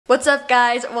What's up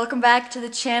guys? Welcome back to the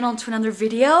channel, to another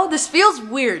video. This feels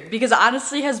weird because it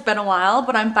honestly has been a while,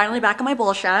 but I'm finally back on my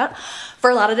bullshit for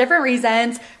a lot of different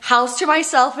reasons. House to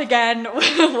myself again,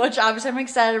 which obviously I'm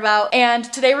excited about. And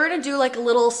today we're gonna do like a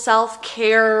little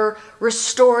self-care,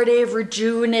 restorative,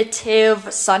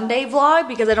 rejuvenative Sunday vlog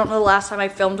because I don't know the last time I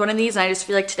filmed one of these, and I just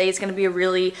feel like today is gonna be a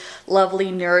really lovely,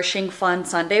 nourishing, fun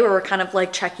Sunday where we're kind of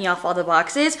like checking off all the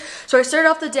boxes. So I started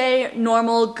off the day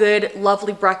normal, good,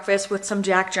 lovely breakfast with some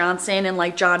Jack Johnson and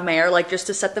like John Mayer, like just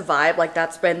to set the vibe. Like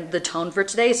that's been the tone for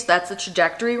today, so that's the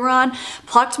trajectory we're on.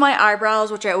 Plucked my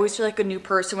eyebrows, which I always feel like a new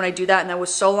person when I do that, and that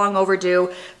was so long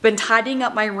overdue. Been tidying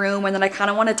up my room, and then I kind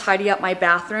of want to tidy up my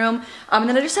bathroom. And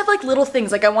then I just have like little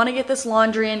things, like I want to get this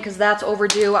laundry in because that's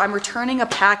overdue. I'm returning a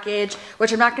package,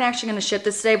 which I'm not actually going to ship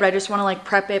this today, but I just want to like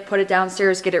prep it, put it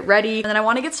downstairs, get it ready. And then I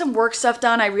want to get some work stuff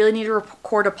done. I really need to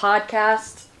record a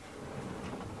podcast.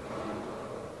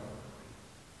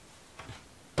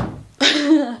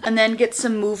 And then get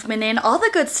some movement in, all the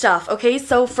good stuff. Okay,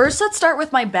 so first let's start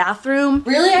with my bathroom.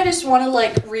 Really, I just want to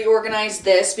like reorganize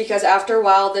this because after a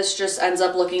while this just ends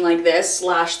up looking like this,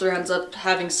 slash there ends up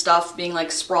having stuff being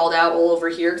like sprawled out all over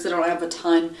here because I don't have a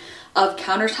ton of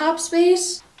countertop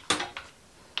space.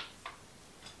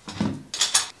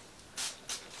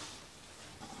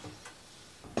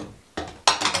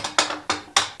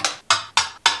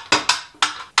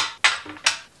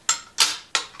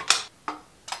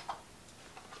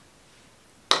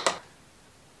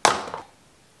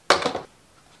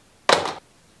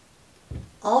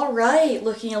 All right,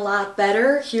 looking a lot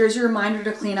better. Here's your reminder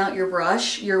to clean out your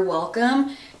brush. You're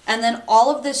welcome. And then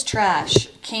all of this trash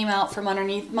came out from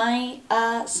underneath my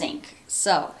sink.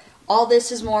 So all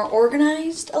this is more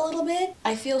organized a little bit.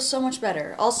 I feel so much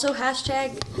better. Also,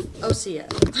 hashtag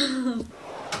OSEA.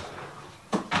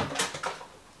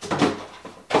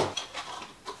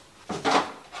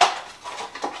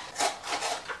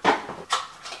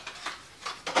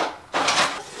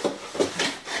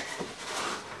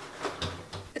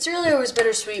 It's really always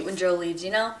bittersweet when Joe leads, you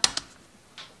know?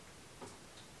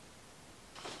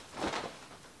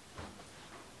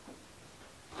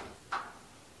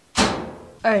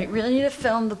 Alright, really need to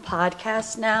film the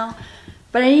podcast now,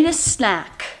 but I need a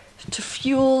snack to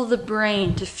fuel the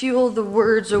brain, to fuel the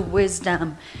words of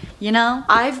wisdom, you know?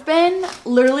 I've been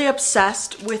literally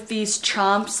obsessed with these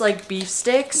Chomps like beef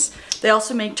sticks. They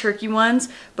also make turkey ones,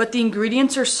 but the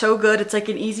ingredients are so good. It's like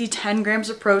an easy 10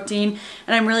 grams of protein,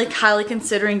 and I'm really highly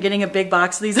considering getting a big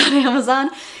box of these on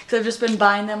Amazon because I've just been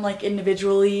buying them like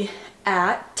individually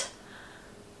at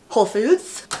Whole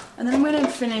Foods. And then I'm gonna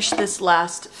finish this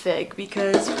last fig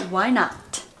because why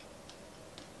not?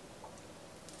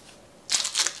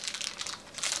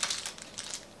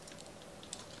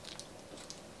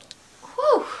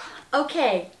 Whew,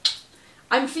 okay.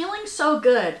 I'm feeling so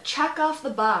good. Check off the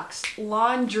box.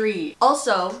 Laundry.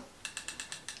 Also,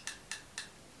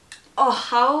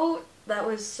 oh, that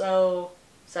was so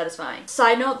satisfying.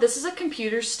 Side note, this is a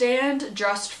computer stand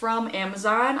just from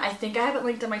Amazon. I think I have it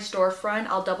linked on my storefront.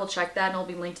 I'll double check that and it'll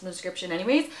be linked in the description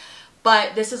anyways.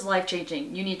 But this is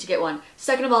life-changing. You need to get one.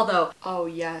 Second of all though, oh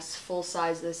yes, full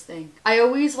size this thing. I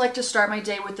always like to start my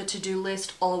day with the to-do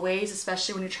list always,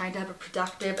 especially when you're trying to have a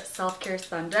productive self-care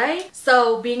Sunday.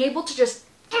 So being able to just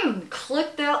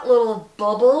click that little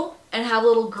bubble and have a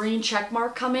little green check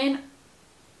mark come in,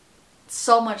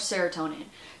 so much serotonin.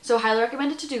 So highly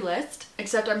recommend a to-do list,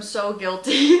 except I'm so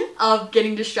guilty of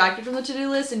getting distracted from the to-do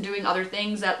list and doing other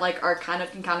things that like are kind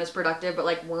of can count as productive but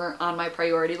like weren't on my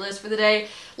priority list for the day.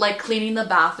 Like cleaning the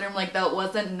bathroom, like that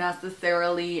wasn't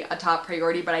necessarily a top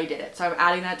priority, but I did it. So I'm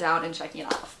adding that down and checking it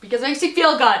off because it makes me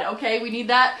feel good, okay? We need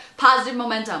that positive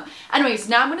momentum. Anyways,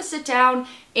 now I'm gonna sit down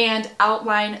and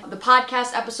outline the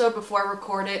podcast episode before I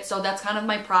record it. So that's kind of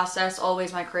my process,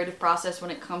 always my creative process when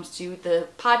it comes to the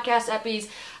podcast epis.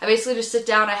 I basically just sit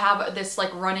down, I have this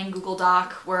like running Google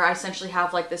Doc where I essentially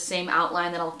have like the same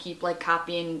outline that I'll keep like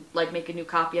copying, like make a new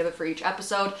copy of it for each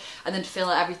episode and then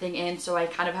fill everything in. So I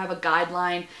kind of have a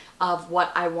guideline of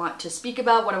what I want to speak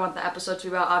about, what I want the episode to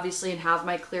be about, obviously, and have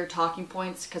my clear talking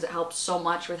points because it helps so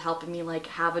much with helping me like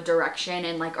have a direction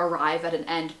and like arrive at an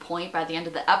end point by the end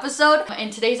of the episode.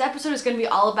 And today's episode is going to be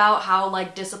all about how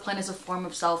like discipline is a form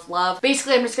of self-love.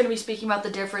 Basically, I'm just going to be speaking about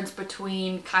the difference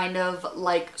between kind of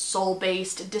like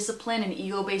soul-based discipline and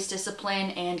ego-based discipline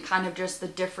and kind of just the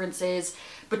differences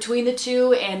between the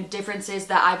two and differences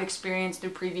that I've experienced through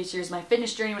previous years of my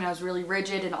fitness journey when I was really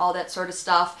rigid and all that sort of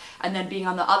stuff, and then being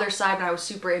on the other side when I was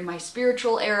super in my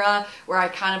spiritual era where I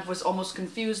kind of was almost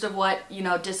confused of what, you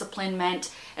know, discipline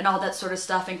meant and all that sort of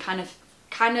stuff, and kind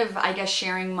of I guess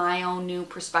sharing my own new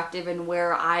perspective and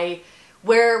where I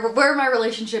where my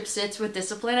relationship sits with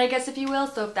discipline, I guess, if you will.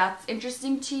 So if that's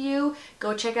interesting to you,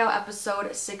 go check out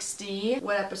episode 60.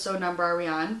 What episode number are we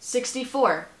on?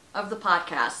 64 of the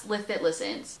podcast, Livfiit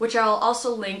Listens, which I will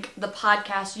also link the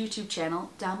podcast YouTube channel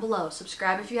down below.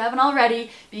 Subscribe if you haven't already,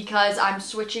 because I'm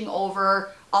switching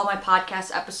over all my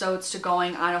podcast episodes to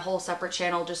going on a whole separate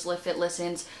channel, just Livfiit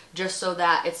Listens, just so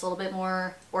that it's a little bit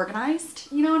more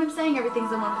organized. You know what I'm saying?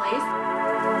 Everything's in one place.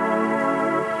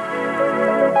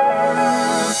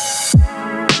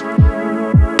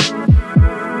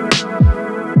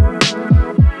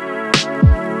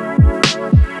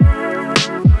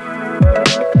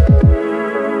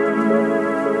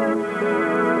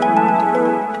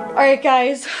 Alright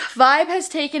guys, vibe has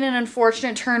taken an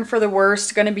unfortunate turn for the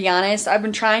worst, gonna be honest. I've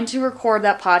been trying to record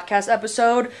that podcast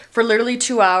episode for literally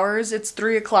 2 hours. It's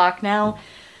 3 o'clock now.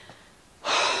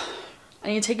 I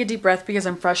need to take a deep breath because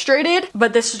I'm frustrated,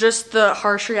 but this is just the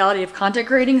harsh reality of content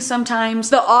creating sometimes.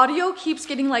 The audio keeps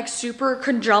getting like super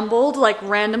conjumbled, like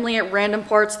randomly at random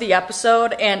parts of the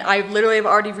episode, and I literally have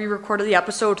already re-recorded the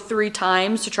episode 3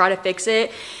 times to try to fix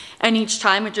it, and each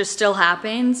time it just still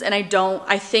happens, and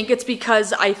I think it's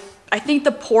because I think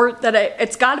the port that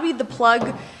it's gotta be the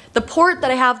port that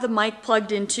I have the mic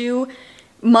plugged into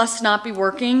must not be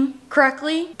working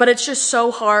correctly, but it's just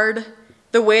so hard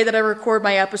the way that I record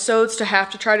my episodes to have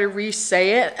to try to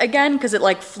re-say it again, because it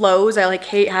like flows. I like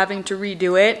hate having to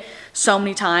redo it so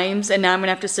many times, and now I'm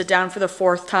gonna have to sit down for the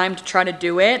 4th time to try to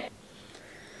do it.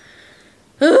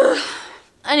 Ugh.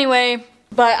 Anyway,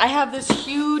 but I have this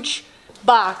huge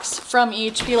box from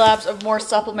EHPLABS of more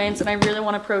supplements, and I really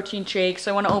want a protein shake,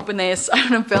 so I want to open this. I'm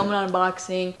gonna film an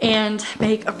unboxing and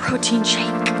make a protein shake.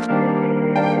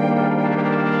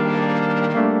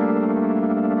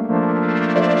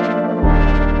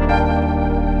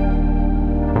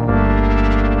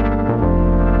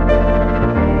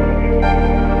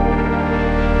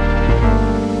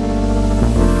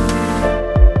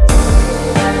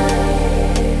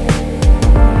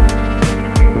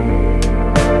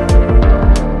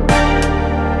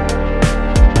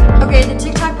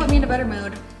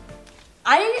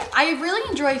 I really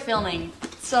enjoy filming.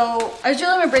 So I was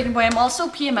really at my breaking point. I'm also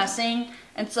PMSing,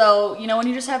 and so you know when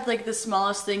you just have like the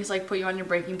smallest things like put you on your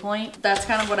breaking point. That's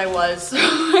kind of what I was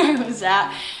where I was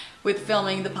at with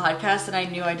filming the podcast, and I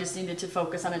knew I just needed to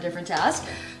focus on a different task.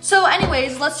 So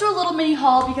anyways, let's do a little mini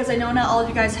haul because I know not all of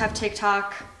you guys have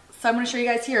TikTok. So I'm going to show you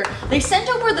guys here. They sent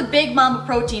over the Big Mama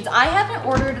proteins. I haven't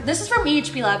ordered, this is from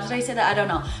EHPLABS. Did I say that? I don't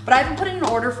know. But I haven't put in an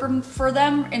order for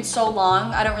them in so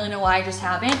long. I don't really know why, I just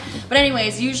haven't. But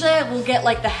anyways, usually I will get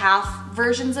like the half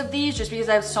versions of these just because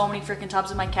I have so many freaking tubs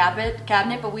in my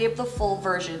cabinet, but we have the full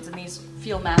versions and these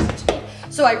feel massive to me.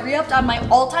 So I re-upped on my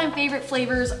all-time favorite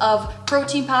flavors of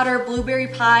protein powder, blueberry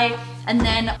pie, and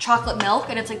then chocolate milk,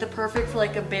 and it's like the perfect for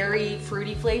like a berry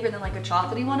fruity flavor and then like a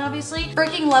chocolatey one, obviously.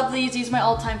 Freaking love these. These are my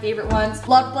all-time favorite ones.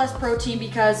 Love Blessed protein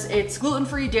because it's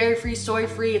gluten-free, dairy-free,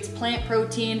 soy-free, it's plant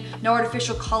protein, no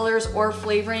artificial colors or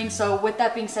flavoring. So with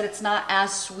that being said, it's not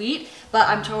as sweet, but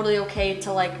I'm totally okay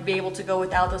to like be able to go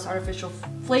without those artificial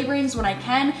flavorings when I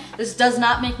can. This does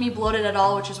not make me bloated at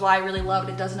all, which is why I really love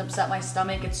it. It doesn't upset my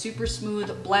stomach. It's super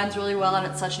smooth, blends really well, and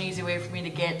it's such an easy way for me to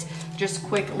get just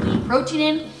quick lean protein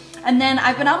in. And then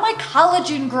I've been on my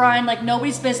collagen grind like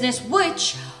nobody's business,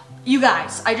 which, you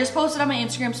guys, I just posted on my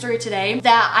Instagram story today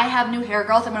that I have new hair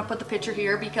growth. I'm gonna put the picture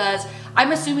here because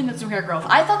I'm assuming that's new hair growth.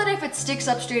 I thought that if it sticks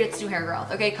up straight, it's new hair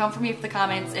growth. Okay, come for me for the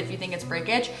comments if you think it's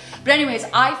breakage. But anyways,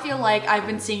 I feel like I've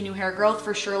been seeing new hair growth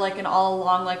for sure, like in all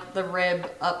along like the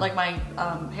rib, up like my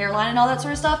hairline and all that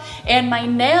sort of stuff. And my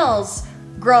nails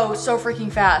grow so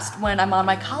freaking fast when I'm on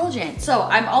my collagen. So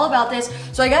I'm all about this.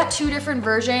 So I got 2 different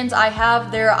versions. I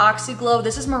have their Oxyglow.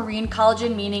 This is marine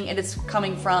collagen, meaning it is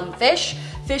coming from fish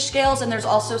scales, and there's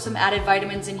also some added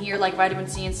vitamins in here like vitamin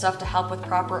C and stuff to help with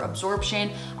proper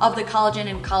absorption of the collagen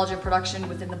and collagen production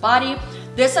within the body.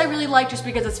 This I really like just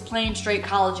because it's plain straight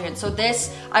collagen. So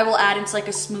this I will add into like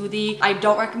a smoothie. I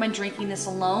don't recommend drinking this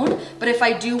alone, but if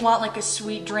I do want like a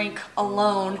sweet drink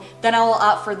alone, then I will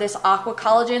opt for this aqua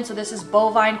collagen. So this is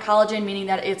bovine collagen, meaning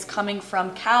that it's coming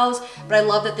from cows, but I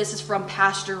love that this is from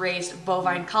pasture raised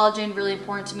bovine collagen, really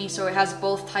important to me. So it has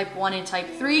both type 1 and type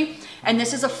 3, and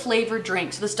this is a flavored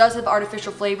drink. So this does have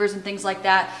artificial flavors and things like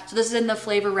that. So this is in the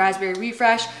flavor Raspberry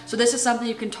Refresh. So this is something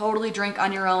you can totally drink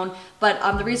on your own.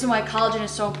 But the reason why collagen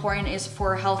is so important is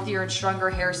for healthier and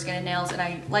stronger hair, skin, and nails. And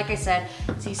I, like I said,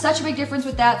 see such a big difference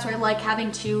with that. So I like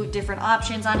having 2 different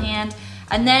options on hand.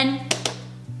 And then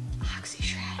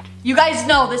You guys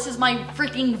know this is my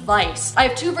freaking vice. I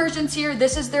have two versions here.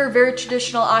 This is their very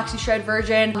traditional OxyShred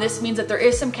version. This means that there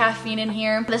is some caffeine in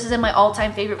here. This is in my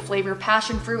all-time favorite flavor,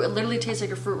 passion fruit. It literally tastes like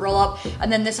a fruit roll-up.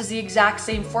 And then this is the exact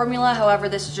same formula. However,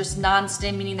 this is just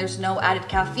non-stim, meaning there's no added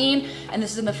caffeine. And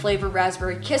this is in the flavor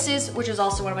Raspberry Kisses, which is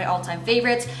also one of my all-time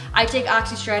favorites. I take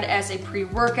OxyShred as a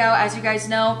pre-workout, as you guys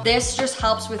know. This just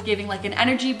helps with giving like an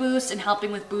energy boost and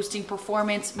helping with boosting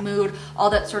performance, mood,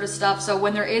 all that sort of stuff. So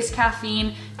when there is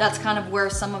caffeine, that's kind of where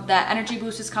some of that energy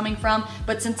boost is coming from.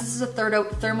 But since this is a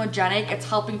thermogenic, it's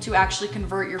helping to actually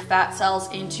convert your fat cells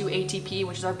into ATP,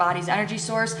 which is our body's energy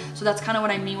source. So that's kind of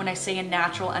what I mean when I say a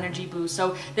natural energy boost.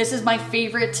 So this is my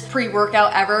favorite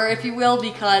pre-workout ever, if you will,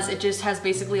 because it just has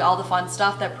basically all the fun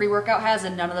stuff that pre-workout has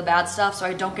and none of the bad stuff. So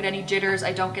I don't get any jitters,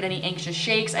 I don't get any anxious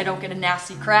shakes, I don't get a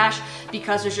nasty crash,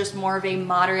 because there's just more of a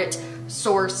moderate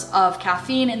source of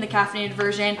caffeine in the caffeinated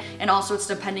version, and also it's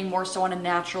depending more so on a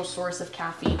natural source of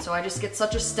caffeine. So I just get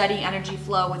such a steady energy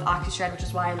flow with OxyShred, which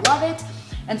is why I love it.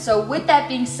 And so with that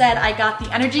being said, I got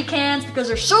the energy cans because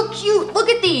they're so cute. Look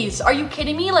at these. Are you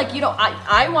kidding me? Like, you don't,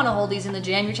 I want to hold these in the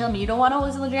jam. You're telling me you don't want to hold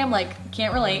these in the jam? Like,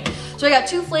 can't relate. So I got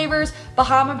two flavors,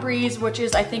 Bahama Breeze, which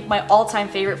is I think my all-time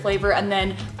favorite flavor, and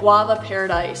then Guava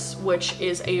Paradise, which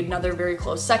is another very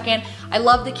close second. I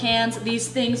love the cans.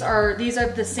 These are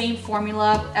the same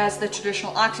formula as the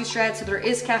traditional OxyShred, so there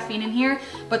is caffeine in here,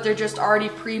 but they're just already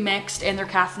pre-mixed and they're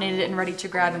caffeinated and ready to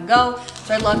grab and go.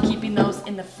 So I love keeping those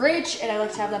in the fridge, and I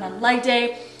like to have that on leg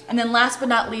day. And then last but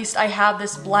not least, I have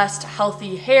this Blessed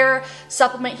Healthy Hair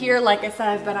supplement here. Like I said,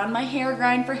 I've been on my hair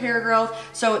grind for hair growth.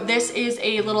 So this is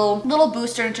a little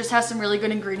booster, and it just has some really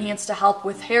good ingredients to help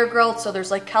with hair growth. So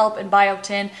there's like kelp and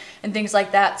biotin and things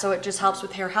like that. So it just helps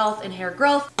with hair health and hair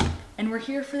growth. And we're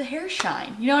here for the hair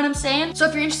shine. You know what I'm saying? So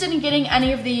if you're interested in getting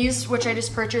any of these, which I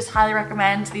just purchased, highly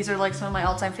recommend. These are like some of my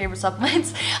all-time favorite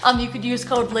supplements. You could use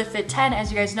code Livfiit10,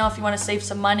 as you guys know, if you want to save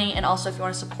some money, and also if you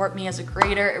want to support me as a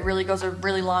creator. It really goes a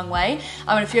really long way.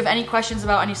 And if you have any questions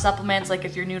about any supplements, like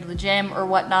if you're new to the gym or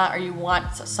whatnot, or you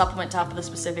want a supplement to help with a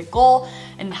specific goal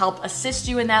and help assist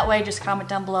you in that way, just comment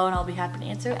down below and I'll be happy to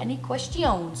answer any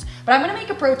questions. But I'm gonna make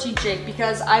a protein shake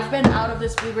because I've been out of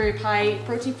this blueberry pie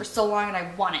protein for so long and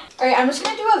I want it. All right, I'm just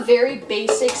gonna do a very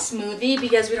basic smoothie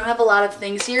because we don't have a lot of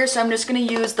things here. So I'm just gonna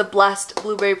use the Blessed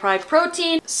Blueberry Pie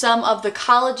protein, some of the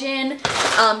collagen,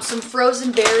 some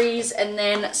frozen berries, and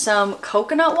then some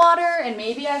coconut water, and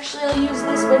maybe actually I'll use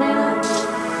this banana.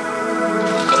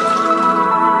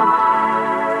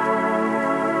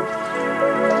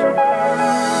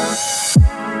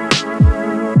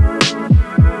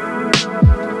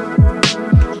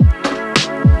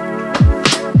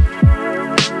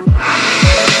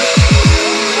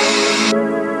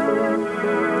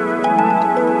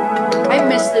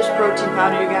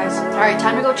 Powder, you guys. All right,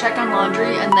 time to go check on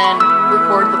laundry and then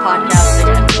record the podcast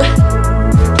again.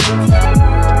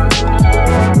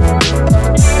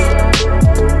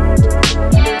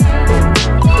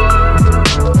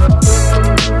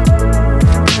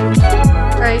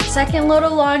 All right, second load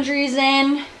of laundry's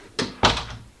in.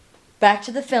 Back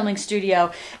to the filming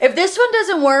studio. If this one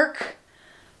doesn't work,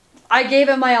 I gave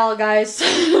it my all, guys.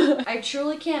 I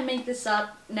truly can't make this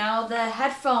up. Now the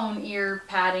headphone ear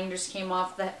padding just came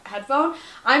off the headphone.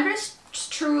 I'm just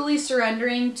truly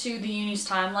surrendering to the uni's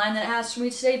timeline that it has for me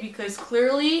today, because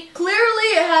clearly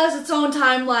it has its own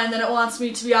timeline that it wants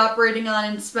me to be operating on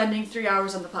and spending 3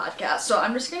 hours on the podcast. So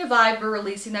I'm just gonna vibe. We're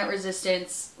releasing that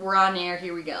resistance. We're on air.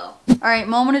 Here we go. All right,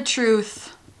 moment of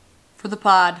truth for the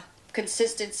pod.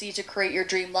 Consistency to create your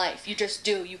dream life. You just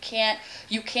do. You can't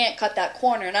cut that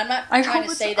corner. And I'm not trying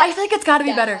to say that. I think it's got to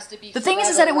be better. The thing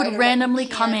is that it would randomly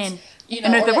come in, you know,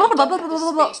 and it'd be blah blah blah blah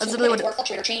blah blah. That's literally what it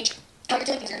fluctuate or change. How you're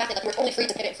doing things in your method, like you're totally free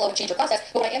to pivot and flow and change your process.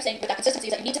 But what I am saying with that consistency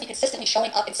is that you need to be consistently showing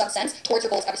up in some sense towards your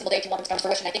goals every single day if you want them to come to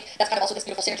fruition. I think that's kind of also this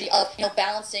beautiful synergy of, you know,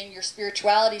 balancing your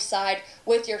spirituality side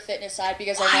with your fitness side,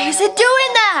 because why is it doing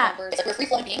that? It's like we're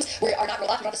free-flowing beings. We are not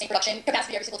robots. We don't have the same production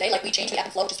capacity every single day. Like we change, we ebb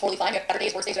and flow, which is totally fine. We have better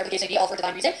days, worse days, whatever the case may be, all for a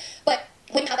divine reason. But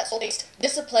when you have that soul-based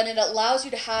discipline, it allows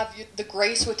you to have the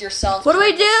grace with yourself. What do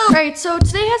we do? All right, so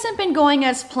today hasn't been going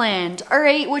as planned, all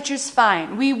right, which is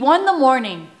fine. We won the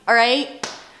morning, all right?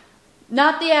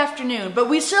 Not the afternoon, but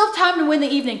we still have time to win the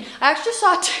evening. I actually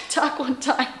saw a TikTok one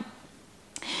time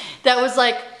that was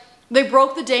like, they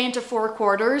broke the day into 4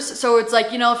 quarters. So it's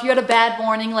like, you know, if you had a bad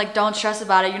morning, like, don't stress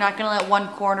about it. You're not gonna let one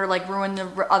quarter like ruin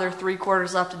the other 3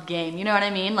 quarters left of the game. You know what I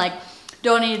mean? Like,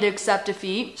 don't need to accept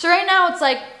defeat. So right now it's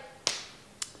like,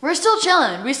 we're still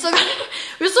chilling. We still got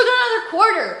another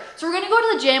quarter. So we're gonna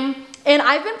go to the gym, and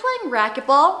I've been playing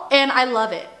racquetball and I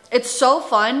love it. It's so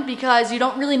fun because you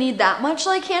don't really need that much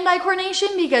like hand-eye coordination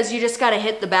because you just gotta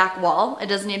hit the back wall. It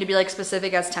doesn't need to be like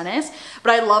specific as tennis,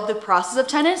 but I love the process of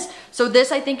tennis. So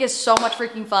this I think is so much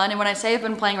freaking fun. And when I say I've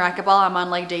been playing racquetball, I'm on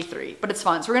like day 3, but it's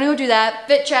fun. So we're gonna go do that.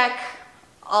 Fit check,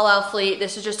 all Livfiit.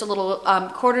 This is just a little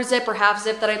quarter zip or half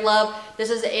zip that I love. This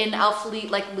is in Livfiit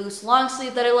like loose long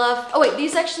sleeve that I love. Oh wait,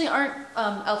 these actually aren't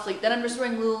Livfiit. Then I'm just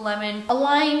wearing Lululemon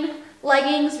Align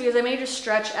leggings because I may just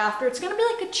stretch after. It's gonna be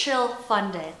like a chill,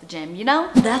 fun day at the gym, you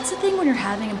know? That's the thing when you're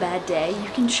having a bad day. You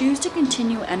can choose to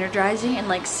continue energizing and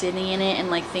like sitting in it and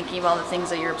like thinking of all the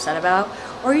things that you're upset about.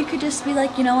 Or you could just be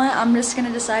like, you know what? I'm just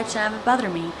gonna decide to have it bother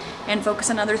me and focus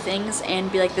on other things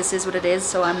and be like, this is what it is,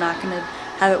 so I'm not gonna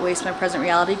have it waste my present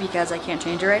reality because I can't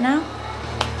change it right now.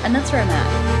 And that's where I'm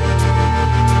at.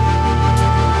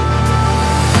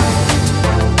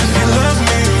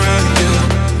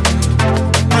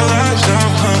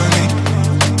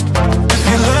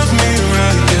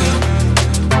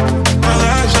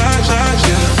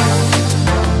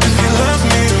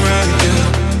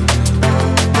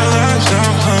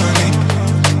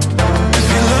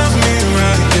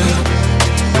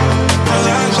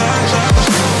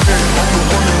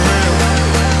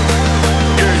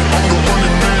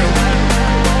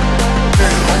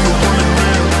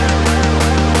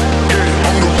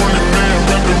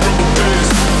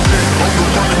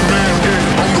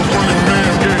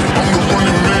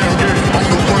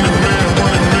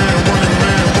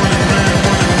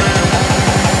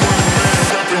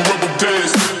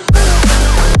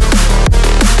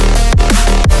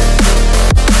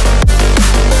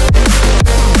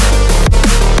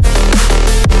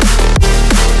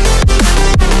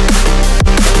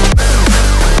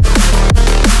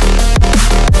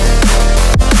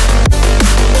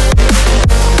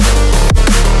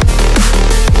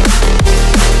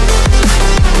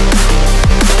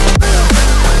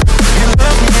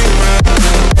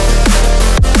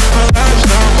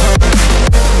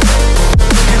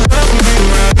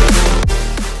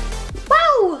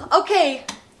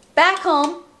 Back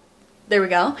home. There we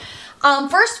go.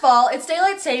 First of all, it's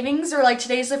daylight savings, or like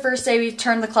today's the first day we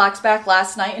turned the clocks back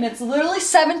last night, and it's literally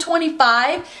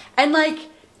 7:25, and like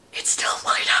it's still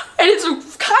light out, and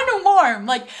it's kind of warm.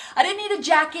 Like I didn't need a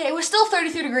jacket. It was still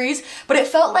 33 degrees, but it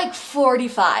felt like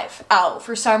 45 out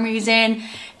for some reason.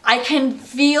 I can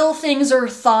feel things are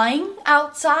thawing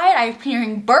outside. I'm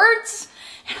hearing birds,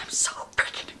 and I'm so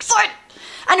freaking excited.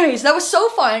 Anyways, that was so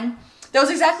fun. That was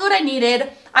exactly what I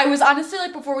needed. I was honestly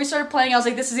like, before we started playing, I was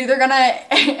like, this is either gonna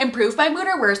improve my mood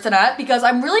or worse than not, because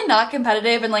I'm really not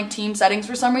competitive in like team settings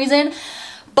for some reason,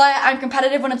 but I'm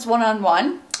competitive when it's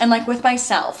one-on-one and like with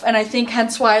myself. And I think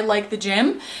hence why I like the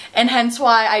gym, and hence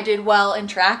why I did well in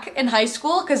track in high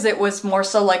school, because it was more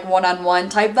so like one-on-one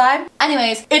type vibe.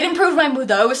 Anyways, it improved my mood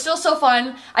though. It was still so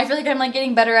fun. I feel like I'm like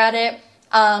getting better at it.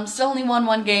 Still only won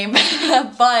one game,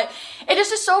 but it is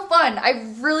just so fun.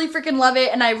 I really freaking love it,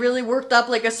 and I really worked up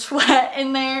like a sweat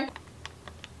in there.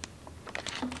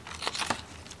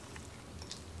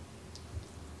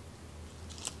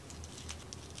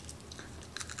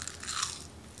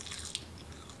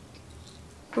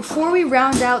 Before we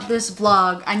round out this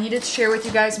vlog, I needed to share with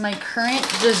you guys my current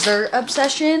dessert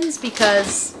obsessions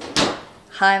because...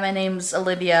 Hi, my name's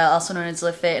Olivia, also known as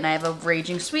Livfiit, and I have a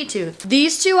raging sweet tooth.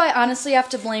 These two I honestly have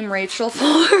to blame Rachel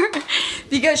for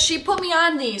because she put me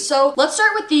on these. So let's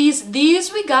start with these.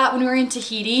 These we got when we were in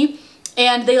Tahiti,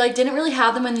 and they like didn't really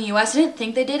have them in the US. I didn't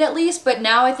think they did, at least, but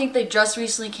now I think they just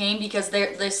recently came because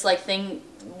they're this like thing.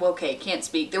 Okay, can't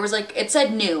speak. There was like, it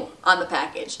said new on the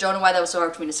package. Don't know why that was so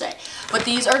hard for me to say. But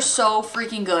these are so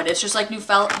freaking good. It's just like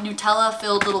Nutella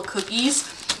filled little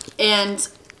cookies, and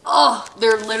oh,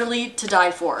 they're literally to die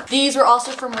for. These were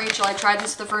also from Rachel. I tried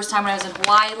this the first time when I was in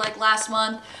Hawaii like last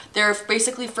month. They're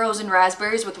basically frozen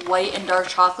raspberries with white and dark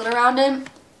chocolate around them.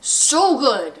 So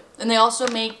good. And they also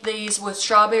make these with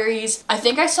strawberries. I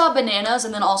think I saw bananas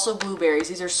and then also blueberries.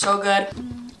 These are so good.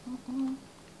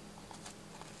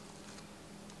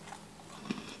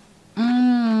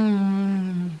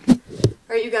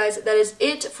 Alright, you guys, that is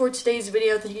it for today's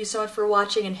video. Thank you so much for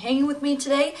watching and hanging with me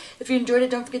today. If you enjoyed it,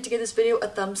 don't forget to give this video a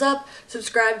thumbs up.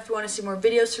 Subscribe if you want to see more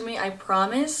videos from me, I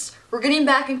promise. We're getting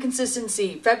back in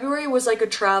consistency. February was like a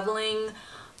traveling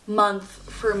month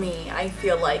for me, I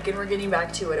feel like, and we're getting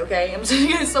back to it, okay? I'm sending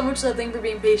you guys so much love. Thank you for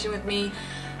being patient with me,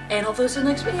 and hopefully I'll see you in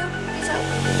the next video. Peace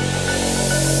out.